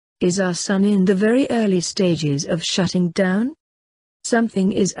Is our sun in the very early stages of shutting down?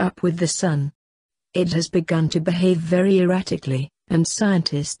 Something is up with the sun. It has begun to behave very erratically, and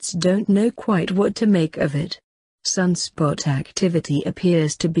scientists don't know quite what to make of it. Sunspot activity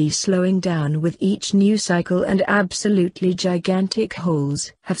appears to be slowing down with each new cycle, and absolutely gigantic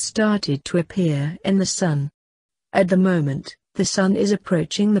holes have started to appear in the sun. At the moment, the sun is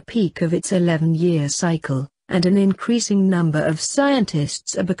approaching the peak of its 11-year cycle, and an increasing number of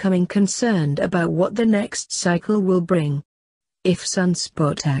scientists are becoming concerned about what the next cycle will bring. If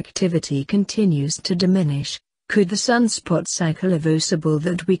sunspot activity continues to diminish, could the sunspot cycle evoceable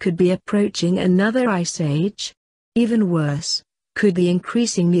that we could be approaching another ice age? Even worse, could the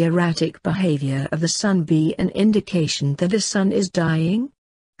increasingly erratic behavior of the sun be an indication that the sun is dying?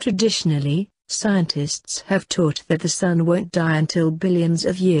 Traditionally, scientists have taught that the sun won't die until billions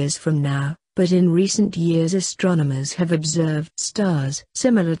of years from now, but in recent years astronomers have observed stars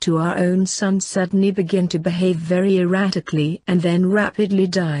similar to our own sun suddenly begin to behave very erratically and then rapidly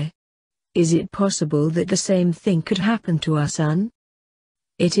die. Is it possible that the same thing could happen to our sun?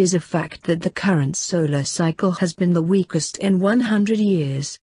 It is a fact that the current solar cycle has been the weakest in 100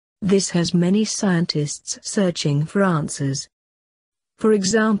 years. This has many scientists searching for answers. For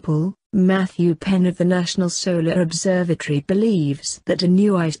example, Matthew Penn of the National Solar Observatory believes that a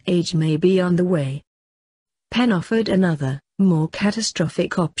new ice age may be on the way. Penn offered another, more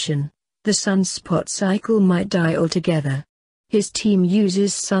catastrophic option: the sunspot cycle might die altogether. His team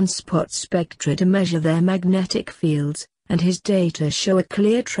uses sunspot spectra to measure their magnetic fields, and his data show a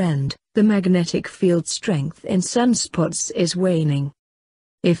clear trend: the magnetic field strength in sunspots is waning.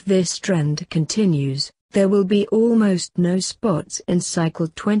 If this trend continues, there will be almost no spots in cycle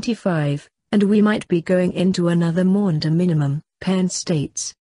 25, and we might be going into another Maunder minimum, Penn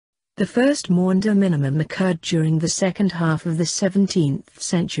states. The first Maunder minimum occurred during the second half of the 17th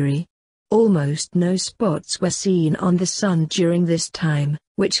century. Almost no spots were seen on the sun during this time,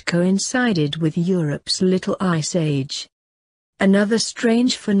 which coincided with Europe's Little Ice Age. Another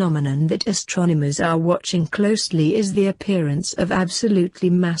strange phenomenon that astronomers are watching closely is the appearance of absolutely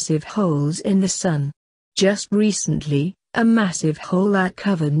massive holes in the sun. Just recently, a massive hole that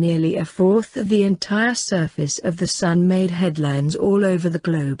covered nearly a fourth of the entire surface of the sun made headlines all over the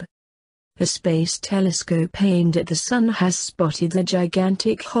globe. A space telescope aimed at the sun has spotted a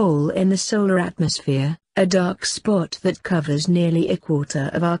gigantic hole in the solar atmosphere, a dark spot that covers nearly a quarter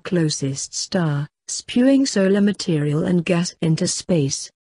of our closest star, spewing solar material and gas into space.